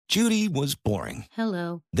Judy was boring.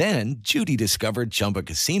 Hello. Then Judy discovered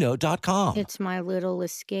ChumbaCasino.com. It's my little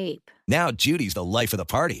escape. Now Judy's the life of the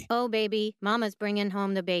party. Oh, baby, mama's bringing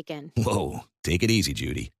home the bacon. Whoa, take it easy,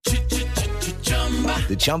 Judy.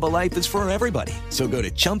 The Chumba life is for everybody. So go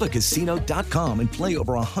to ChumbaCasino.com and play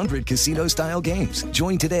over 100 casino-style games.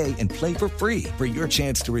 Join today and play for free for your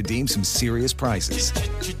chance to redeem some serious prizes.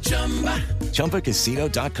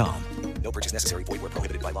 ChumbaCasino.com. No purchase necessary. Void where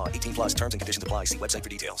prohibited by law. 18 plus terms and conditions apply. See website for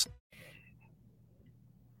details.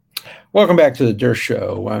 Welcome back to the Durst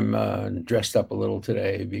Show. I'm dressed up a little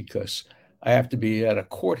today because I have to be at a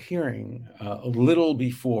court hearing a little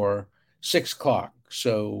before 6 o'clock.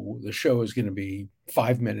 So the show is going to be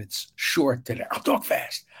 5 minutes short today. I'll talk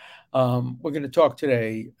fast. We're going to talk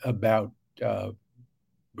today about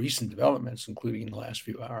recent developments, including the last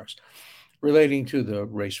few hours, relating to the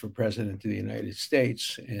race for president of the United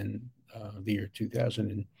States in the year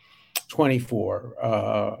 2024.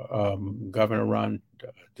 Governor Ron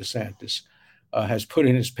DeSantis has put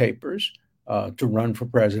in his papers to run for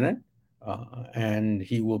president, and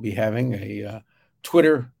he will be having a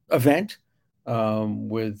Twitter event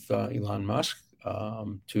with Elon Musk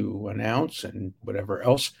to announce and whatever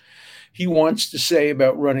else he wants to say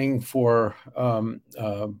about running for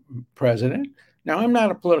president. Now, I'm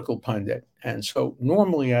not a political pundit, and so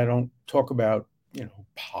normally I don't talk about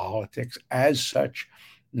politics as such.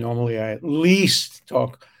 Normally, I at least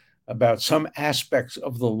talk about some aspects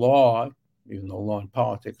of the law, even though law and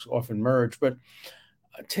politics often merge. But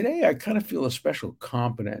today, I kind of feel a special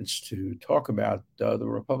competence to talk about the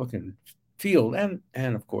Republican field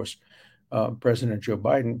and of course, President Joe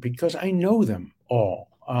Biden, because I know them all.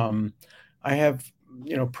 I have,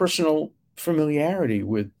 personal familiarity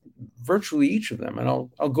with virtually each of them, and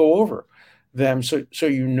I'll go over them so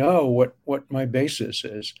you know what my basis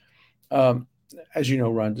is. As you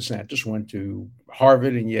know, Ron DeSantis went to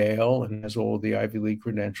Harvard and Yale and has all the Ivy League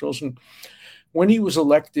credentials. And when he was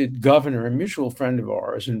elected governor, a mutual friend of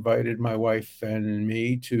ours invited my wife and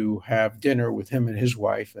me to have dinner with him and his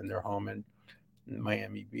wife in their home in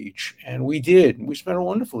Miami Beach. And we did. We spent a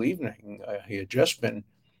wonderful evening. He had just been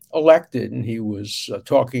elected, and he was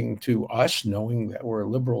talking to us, knowing that we're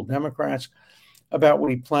liberal Democrats, about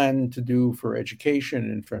what he planned to do for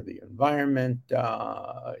education and for the environment.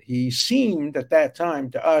 He seemed at that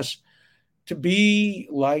time to us to be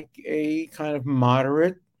like a kind of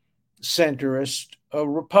moderate, centrist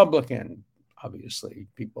Republican. Obviously,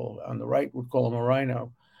 people on the right would call him a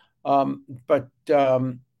rhino. But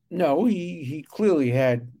no, he clearly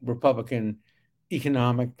had Republican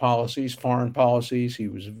economic policies, foreign policies. He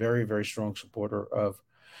was a very, very strong supporter of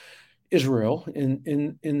Israel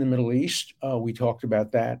in the Middle East. We talked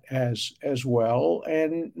about that as well.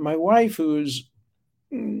 And my wife, who's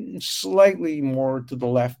slightly more to the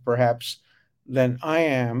left, perhaps, than I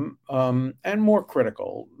am, and more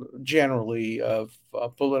critical generally of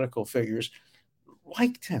political figures,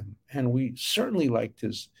 liked him. And we certainly liked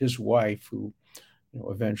his wife, who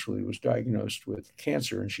eventually was diagnosed with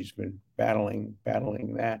cancer, and she's been battling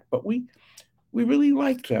that. But we really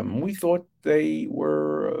liked them. We thought they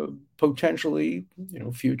were potentially,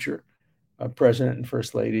 future president and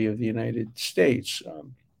first lady of the United States.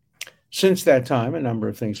 Since that time, a number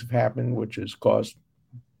of things have happened, which has caused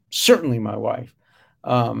certainly my wife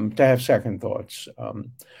to have second thoughts.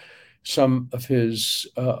 Some of his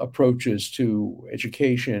approaches to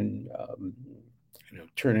education,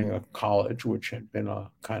 turning a college, which had been a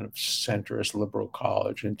kind of centrist liberal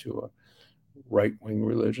college, into a right-wing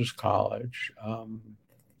religious college.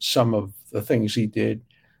 Some of the things he did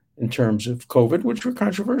in terms of COVID, which were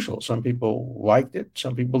controversial. Some people liked it,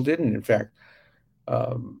 some people didn't. In fact,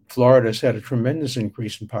 Florida's had a tremendous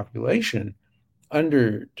increase in population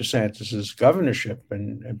under DeSantis's governorship,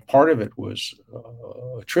 and part of it was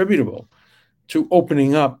attributable to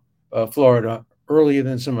opening up Florida earlier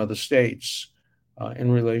than some other states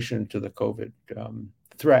in relation to the COVID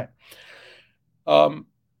threat.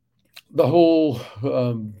 The whole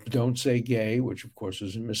don't say gay, which of course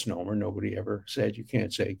is a misnomer. Nobody ever said you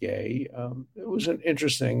can't say gay. It was an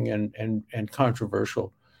interesting and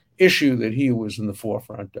controversial issue that he was in the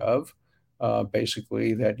forefront of.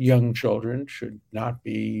 Basically, that young children should not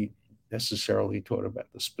be necessarily taught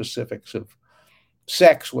about the specifics of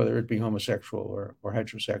sex, whether it be homosexual or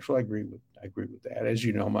heterosexual. I agree with that. As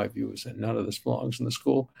you know, my view is that none of this belongs in the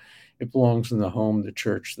school. It belongs in the home, the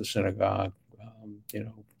church, the synagogue,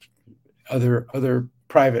 other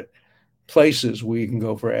private places where you can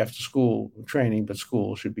go for after school training, but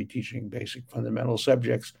school should be teaching basic fundamental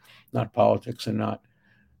subjects, not politics and not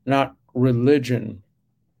religion.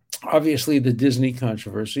 Obviously, the Disney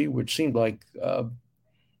controversy, which seemed like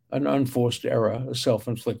an unforced error, a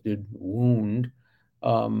self-inflicted wound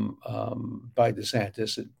by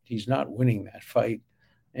DeSantis. He's not winning that fight,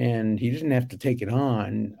 and he didn't have to take it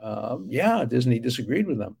on. Yeah, Disney disagreed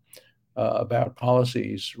with them about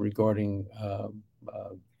policies regarding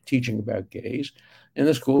teaching about gays in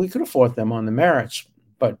the school. He could have fought them on the merits,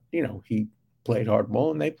 but he played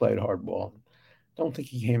hardball and they played hardball. Don't think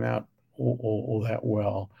he came out all that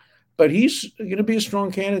well, but he's going to be a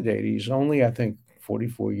strong candidate. He's only, I think,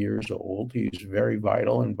 44 years old. He's very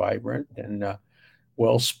vital and vibrant and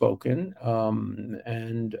well spoken,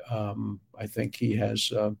 and I think he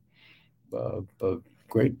has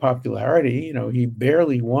great popularity. He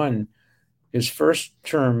barely won his first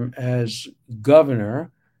term as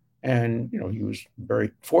governor. And, he was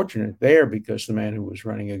very fortunate there because the man who was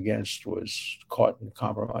running against was caught in a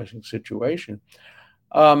compromising situation.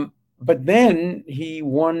 But then he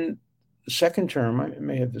won the second term. I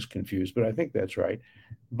may have this confused, but I think that's right.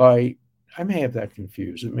 I may have that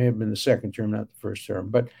confused. It may have been the second term, not the first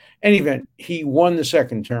term. But in any event, he won the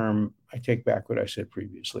second term. I take back what I said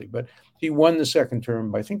previously, but he won the second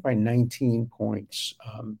term, I think, by 19 points.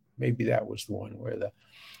 Maybe that was the one where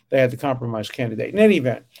they had the compromise candidate. In any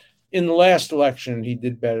event, in the last election, he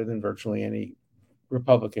did better than virtually any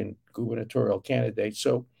Republican gubernatorial candidate.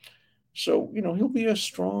 So he'll be a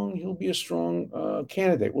strong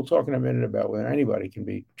candidate. We'll talk in a minute about whether anybody can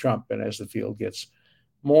beat Trump. And as the field gets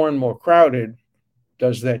more and more crowded,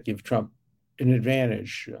 does that give Trump an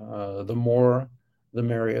advantage? The more, the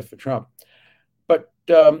merrier for Trump. But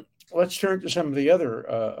let's turn to some of the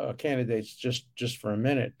other candidates just for a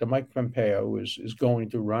minute. Mike Pompeo is going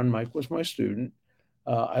to run. Mike was my student.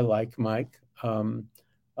 I like Mike.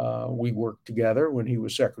 We worked together when he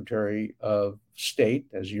was Secretary of State.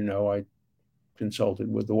 As you know, I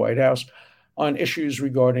consulted with the White House on issues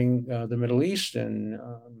regarding the Middle East and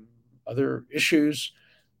other issues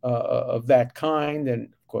of that kind. And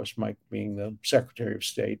of course, Mike, being the Secretary of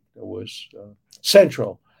State, was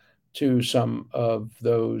central to some of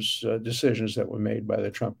those decisions that were made by the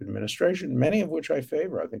Trump administration, many of which I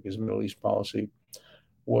favor. I think his Middle East policy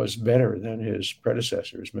was better than his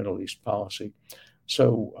predecessor's Middle East policy.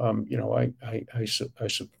 So, I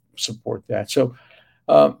support that. So,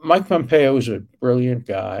 Mike Pompeo is a brilliant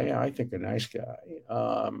guy, I think a nice guy,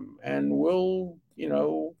 and will,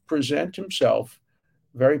 present himself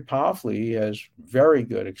very powerfully. He has very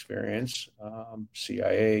good experience,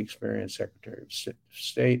 CIA experience, Secretary of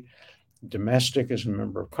State, domestic as a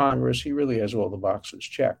member of Congress. He really has all the boxes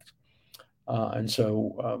checked. And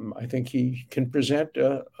so I think he can present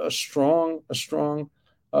a strong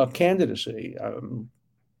candidacy.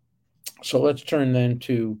 So let's turn then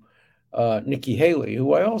to Nikki Haley,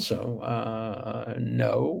 who I also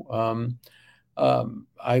know.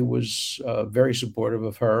 I was very supportive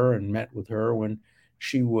of her and met with her when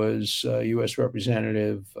she was U.S.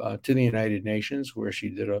 representative to the United Nations, where she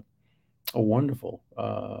did a wonderful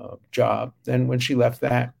job. Then when she left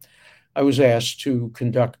that, I was asked to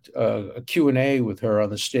conduct a Q&A with her on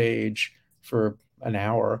the stage for an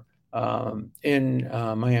hour in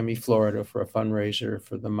Miami, Florida, for a fundraiser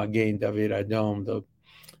for the Magen David Adom,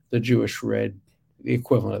 the Jewish the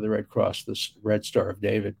equivalent of the Red Cross, the Red Star of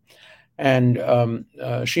David. And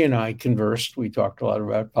she and I conversed. We talked a lot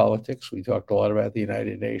about politics. We talked a lot about the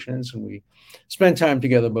United Nations, and we spent time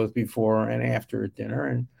together both before and after dinner.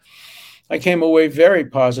 And I came away very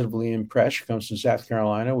positively impressed. She comes from South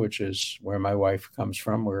Carolina, which is where my wife comes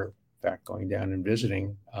from. We're, in fact, going down and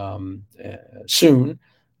visiting soon.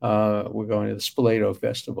 We're going to the Spoleto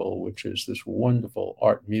Festival, which is this wonderful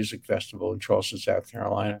art music festival in Charleston, South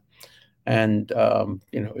Carolina. And,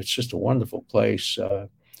 it's just a wonderful place.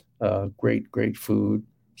 Great food.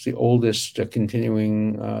 It's the oldest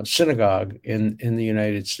continuing synagogue in the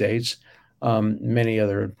United States. Many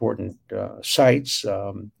other important sites.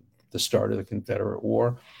 The start of the Confederate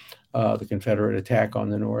War, the Confederate attack on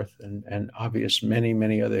the North, and obvious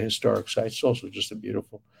many other historic sites. It's also just a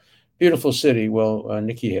beautiful city. Well,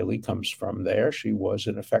 Nikki Haley comes from there. She was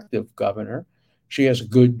an effective governor. She has a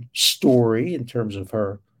good story in terms of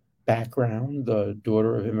her background, the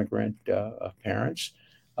daughter of immigrant parents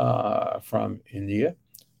from India,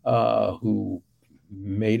 who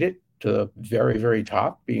made it to the very, very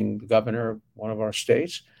top, being the governor of one of our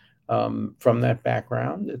states. From that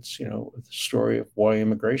background, it's the story of why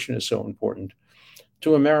immigration is so important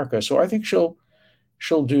to America. So I think she'll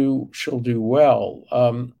do well.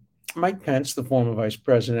 Mike Pence, the former vice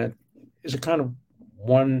president, is a kind of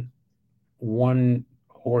one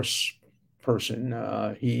horse person.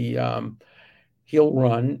 He'll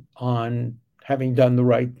run on having done the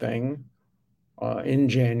right thing on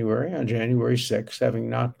January 6th, having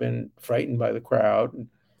not been frightened by the crowd,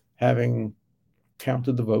 having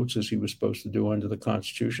counted the votes as he was supposed to do under the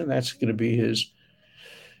Constitution. That's going to be his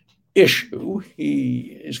issue.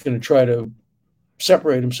 He is going to try to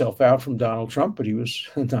separate himself out from Donald Trump, but he was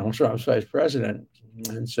Donald Trump's vice president,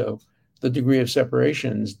 and so the degree of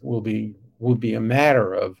separations will be a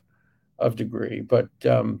matter of degree. But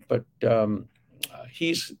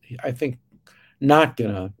he's, I think, not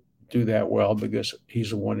going to do that well because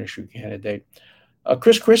he's a one-issue candidate.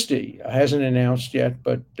 Chris Christie hasn't announced yet,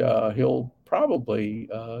 but he'll probably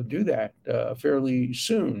do that fairly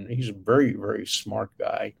soon. He's a very, very smart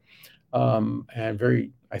guy, and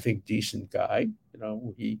very, I think, decent guy.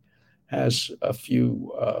 He has a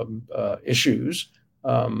few issues.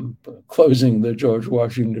 Closing the George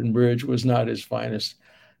Washington Bridge was not his finest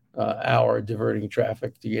hour, diverting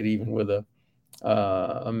traffic to get even with a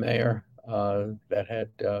mayor that had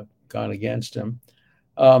gone against him.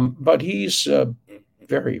 But he's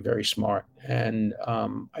very, very smart and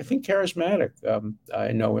I think charismatic.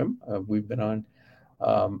 I know him. We've been on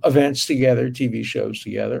events together, TV shows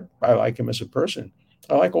together. I like him as a person.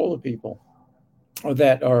 I like all the people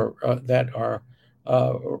that are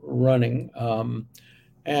running,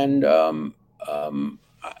 and I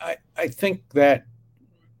think that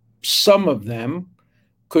some of them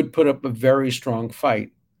could put up a very strong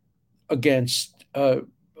fight against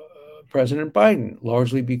President Biden,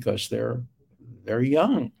 largely because they're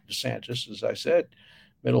young. DeSantis, as I said,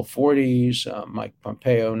 middle 40s, Mike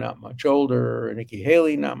Pompeo, not much older, Nikki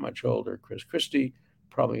Haley, not much older, Chris Christie,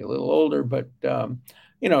 probably a little older, but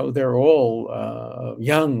they're all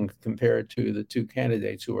young compared to the two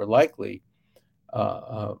candidates who are likely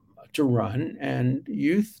to run, and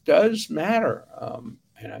youth does matter.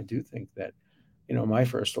 And I do think that, my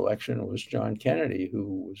first election was John Kennedy,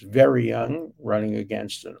 who was very young, running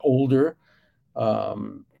against an older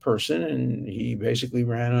person, and he basically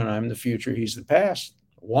ran on "I'm the future, he's the past."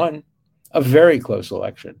 Won a very close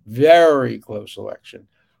election,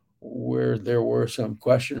 where there were some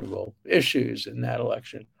questionable issues in that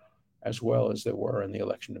election, as well as there were in the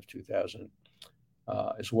election of 2000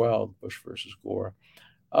 as well, Bush versus Gore.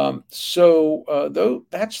 Though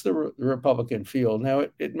that's the Republican field. Now,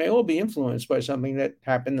 it may all be influenced by something that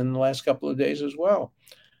happened in the last couple of days as well.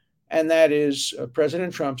 And that is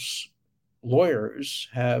President Trump's lawyers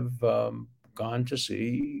have gone to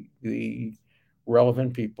see the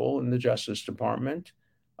relevant people in the Justice Department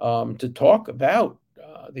to talk about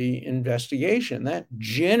the investigation. That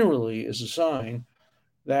generally is a sign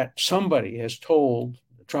that somebody has told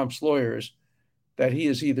Trump's lawyers that he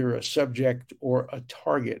is either a subject or a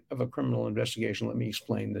target of a criminal investigation. Let me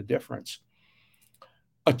explain the difference.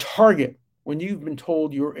 A target, when you've been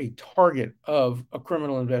told you're a target of a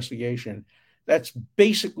criminal investigation, that's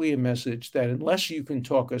basically a message that unless you can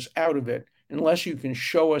talk us out of it, unless you can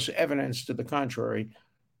show us evidence to the contrary,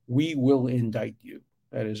 we will indict you.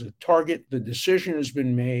 That is a target. The decision has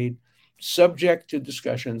been made, subject to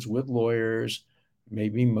discussions with lawyers,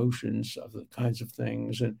 maybe motions of the kinds of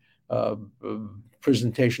things, and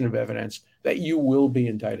presentation of evidence that you will be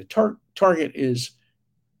indicted. Target is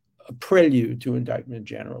a prelude to indictment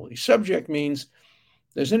generally. Subject means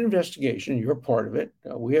there's an investigation, you're part of it.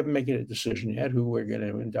 We haven't made a decision yet who we're going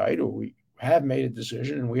to indict, or we have made a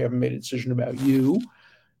decision and we haven't made a decision about you.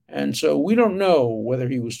 And so we don't know whether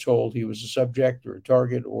he was told he was a subject or a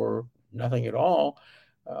target or nothing at all.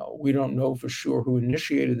 We don't know for sure who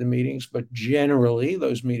initiated the meetings, but generally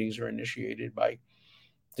those meetings are initiated by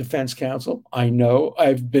defense counsel. I know,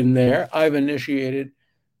 I've been there. I've initiated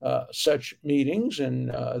such meetings, and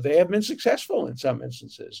they have been successful in some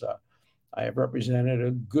instances. I have represented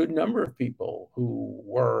a good number of people who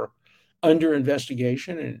were under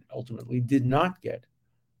investigation and ultimately did not get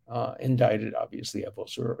indicted. Obviously, I've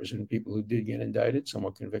also represented people who did get indicted. Some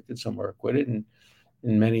were convicted, some were acquitted, and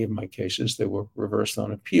in many of my cases, they were reversed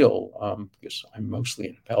on appeal because I'm mostly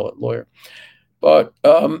an appellate lawyer. But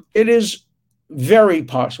it is very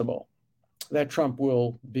possible that Trump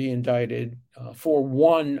will be indicted for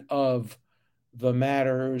one of the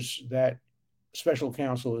matters that special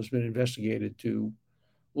counsel has been investigated to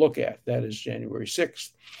look at. That is January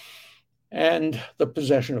 6th. And the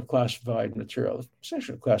possession of classified material. The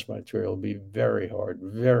possession of classified material will be very hard,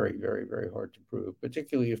 very, very, very hard to prove,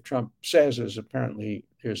 particularly if Trump says, as apparently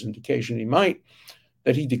there's indication he might,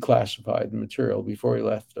 that he declassified the material before he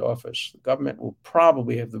left office. The government will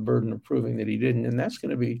probably have the burden of proving that he didn't, and that's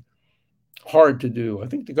going to be hard to do. I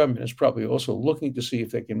think the government is probably also looking to see if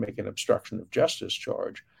they can make an obstruction of justice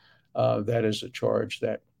charge. That is a charge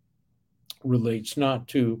that relates not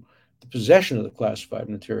to the possession of the classified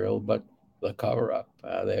material, but the cover-up.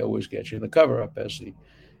 They always get you. The cover-up, as the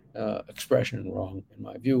expression wrong, in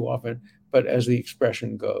my view, often, but as the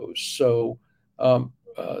expression goes. So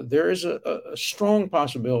there is a strong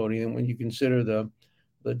possibility, and when you consider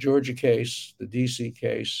the Georgia case, the DC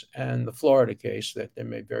case, and the Florida case, that there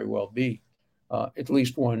may very well be at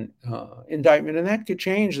least one indictment, and that could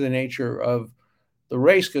change the nature of the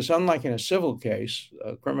race, because unlike in a civil case,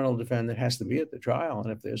 a criminal defendant has to be at the trial, and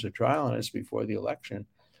if there's a trial and it's before the election,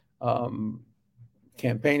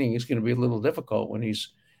 campaigning is going to be a little difficult when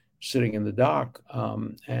he's sitting in the dock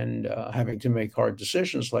and having to make hard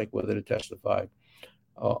decisions like whether to testify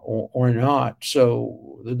or not.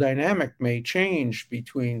 So the dynamic may change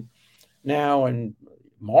between now and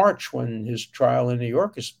March, when his trial in New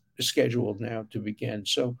York is scheduled now to begin.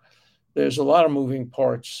 So there's a lot of moving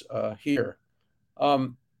parts here.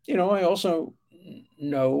 I also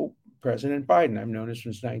know President Biden. I've known him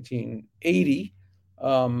since 1980.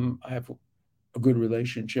 I have a good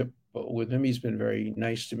relationship with him. He's been very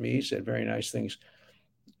nice to me, said very nice things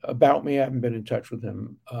about me. I haven't been in touch with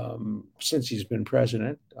him since he's been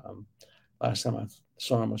president. Last time I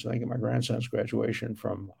saw him was, I think, at my grandson's graduation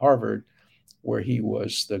from Harvard, where he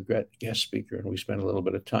was the guest speaker, and we spent a little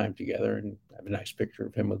bit of time together, and I have a nice picture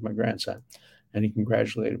of him with my grandson. And he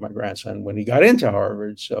congratulated my grandson when he got into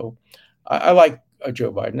Harvard. So I like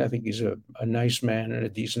Joe Biden. I think he's a nice man and a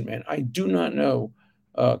decent man. I do not know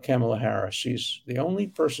Kamala Harris. She's the only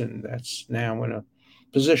person that's now in a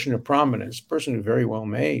position of prominence, a person who very well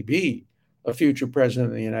may be a future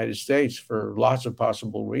president of the United States for lots of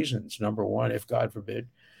possible reasons. Number one, if God forbid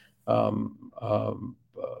Joe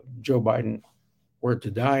Biden were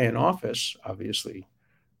to die in office, obviously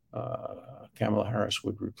Kamala Harris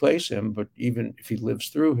would replace him. But even if he lives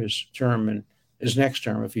through his term and his next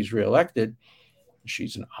term, if he's reelected,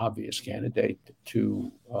 she's an obvious candidate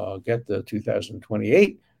to get the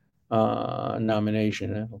 2028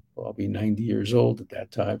 nomination. I'll be 90 years old at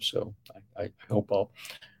that time, so I hope I'll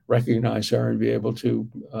recognize her and be able to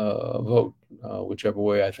vote whichever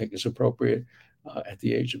way I think is appropriate at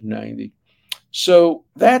the age of 90. So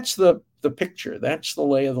that's the picture. That's the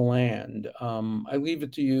lay of the land. I leave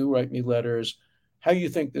it to you. Write me letters, how you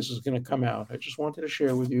think this is going to come out. I just wanted to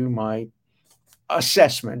share with you my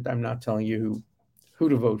assessment. I'm not telling you who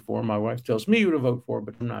to vote for. My wife tells me who to vote for,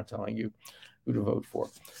 but I'm not telling you who to vote for.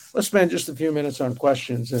 Let's spend just a few minutes on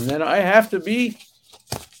questions, and then I have to be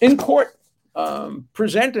in court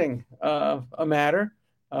presenting a matter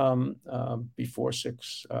before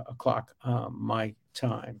 6 o'clock my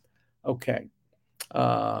time. Okay.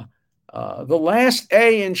 The last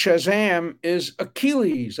A in Shazam is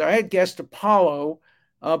Achilles. I had guessed Apollo,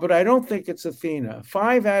 but I don't think it's Athena.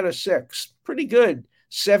 5 out of 6. Pretty good.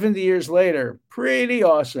 70 years later. Pretty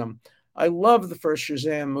awesome. I loved the first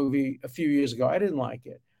Shazam movie a few years ago. I didn't like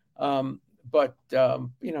it. But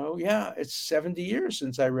it's 70 years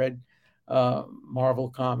since I read Marvel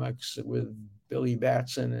Comics with Billy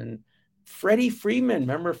Batson and Freddie Freeman.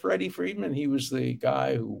 Remember Freddie Freeman? He was the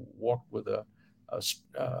guy who walked with a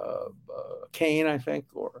cane, I think,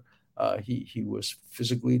 or he was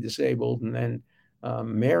physically disabled. And then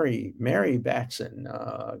Mary Batson,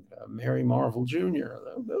 Mary Marvel Jr.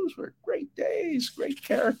 Those were great days, great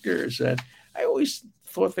characters. And I always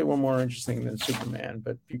thought they were more interesting than Superman,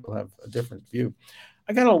 but people have a different view.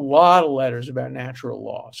 I got a lot of letters about natural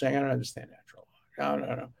law saying, I don't understand natural law.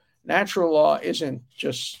 No. Natural law isn't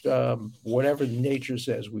just whatever nature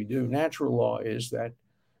says we do. Natural law is that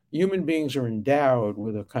human beings are endowed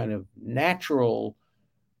with a kind of natural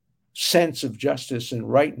sense of justice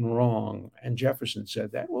and right and wrong. And Jefferson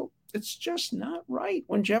said that. Well, it's just not right.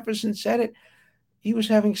 When Jefferson said it, he was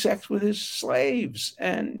having sex with his slaves,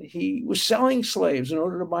 and he was selling slaves in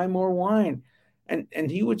order to buy more wine.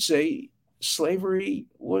 And he would say slavery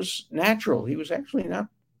was natural. He was actually not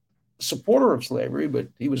a supporter of slavery, but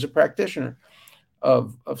he was a practitioner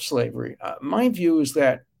of slavery. My view is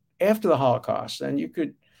that after the Holocaust, and you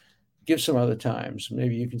could give some other times,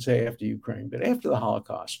 maybe you can say after Ukraine, but after the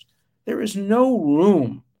Holocaust, there is no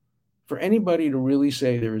room for anybody to really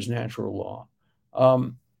say there is natural law.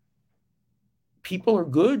 People are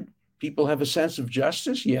good. People have a sense of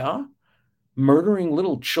justice. Yeah. Murdering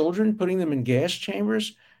little children, putting them in gas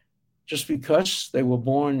chambers just because they were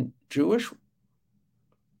born Jewish.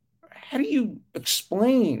 How do you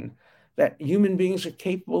explain that human beings are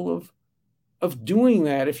capable of doing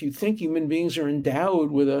that if you think human beings are endowed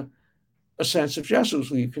with a sense of justice?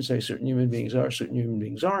 Well, you can say certain human beings are, certain human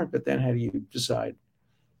beings aren't, but then how do you decide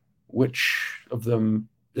which of them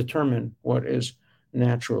determine what is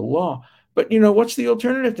natural law? But, what's the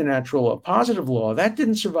alternative to natural law? Positive law. That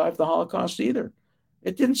didn't survive the Holocaust either.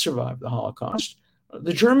 It didn't survive the Holocaust.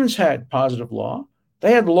 The Germans had positive law.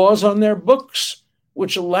 They had laws on their books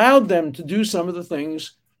which allowed them to do some of the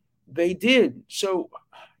things they did. So,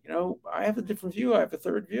 I have a different view. I have a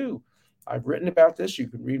third view. I've written about this. You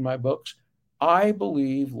can read my books. I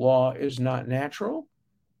believe law is not natural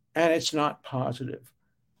and it's not positive.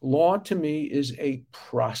 Law to me is a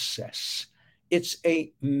process. It's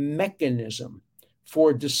a mechanism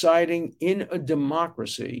for deciding in a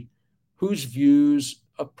democracy whose views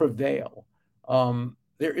prevail.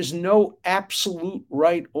 There is no absolute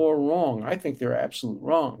right or wrong. I think there are absolute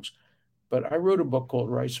wrongs. But I wrote a book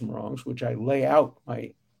called Rights and Wrongs, which I lay out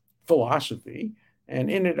my philosophy.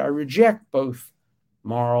 And in it, I reject both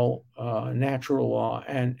moral, natural law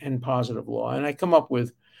and positive law. And I come up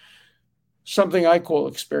with something I call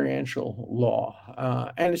experiential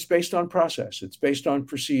law. And it's based on process. It's based on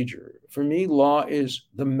procedure. For me, law is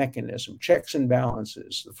the mechanism, checks and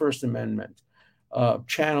balances, the First Amendment,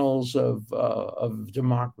 channels of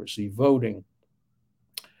democracy, voting.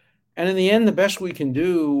 And in the end, the best we can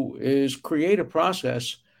do is create a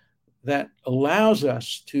process that allows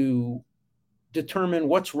us to determine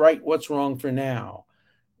what's right, what's wrong for now.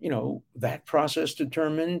 That process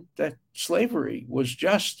determined that slavery was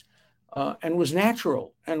just and was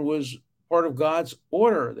natural and was part of God's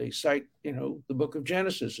order. They cite, the book of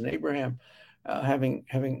Genesis and Abraham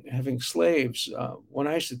having slaves. When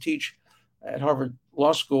I used to teach at Harvard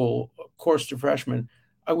Law School a course to freshmen,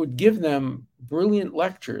 I would give them brilliant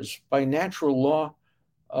lectures by natural law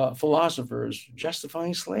philosophers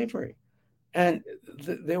justifying slavery. And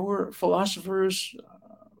there were philosophers,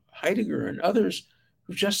 Heidegger and others,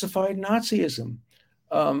 who justified Nazism.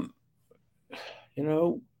 The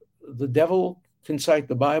devil can cite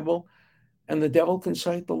the Bible and the devil can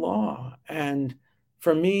cite the law. And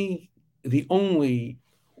for me, the only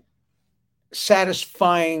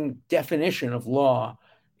satisfying definition of law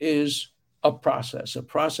is a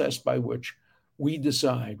process by which we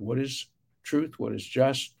decide what is truth, what is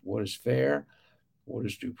just, what is fair, what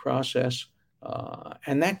is due process.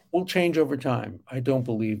 And that will change over time. I don't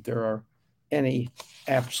believe there are any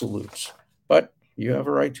absolutes, but you have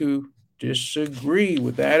a right to disagree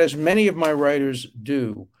with that, as many of my writers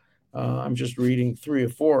do. I'm just reading 3 or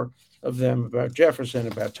 4 of them about Jefferson,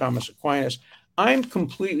 about Thomas Aquinas. I'm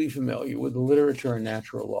completely familiar with the literature and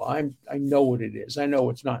natural law. I know what it is. I know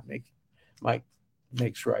it's not makes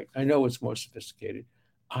right. I know it's more sophisticated.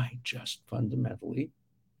 I just fundamentally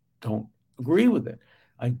don't agree with it.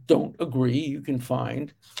 I don't agree you can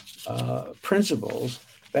find principles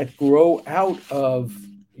that grow out of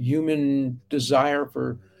human desire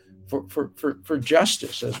for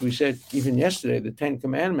justice. As we said even yesterday, the 10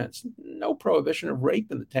 Commandments, no prohibition of rape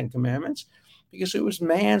in the 10 Commandments, because it was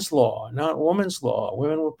man's law, not woman's law.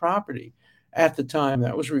 Women were property. At the time,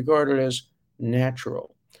 that was regarded as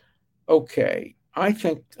natural. Okay, I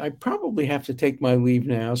think I probably have to take my leave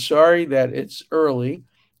now. Sorry that it's early.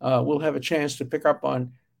 We'll have a chance to pick up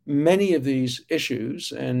on many of these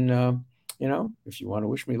issues. And, if you want to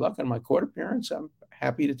wish me luck on my court appearance, I'm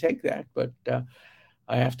happy to take that. But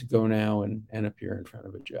I have to go now and appear in front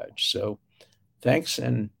of a judge. So thanks,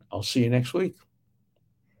 and I'll see you next week.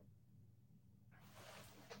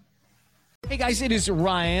 Hey guys, it is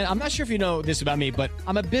Ryan. I'm not sure if you know this about me, but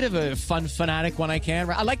I'm a bit of a fun fanatic when I can.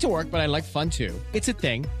 I like to work, but I like fun too. It's a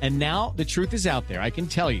thing. And now the truth is out there. I can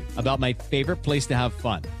tell you about my favorite place to have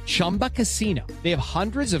fun. Chumba Casino. They have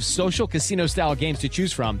hundreds of social casino style games to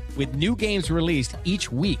choose from with new games released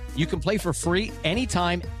each week. You can play for free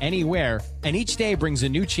anytime, anywhere. And each day brings a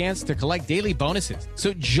new chance to collect daily bonuses.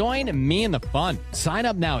 So join me in the fun. Sign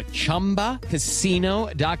up now at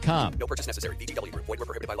ChumbaCasino.com. No purchase necessary. VGW Group. Void where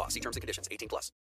prohibited by law. See terms and conditions. 18+.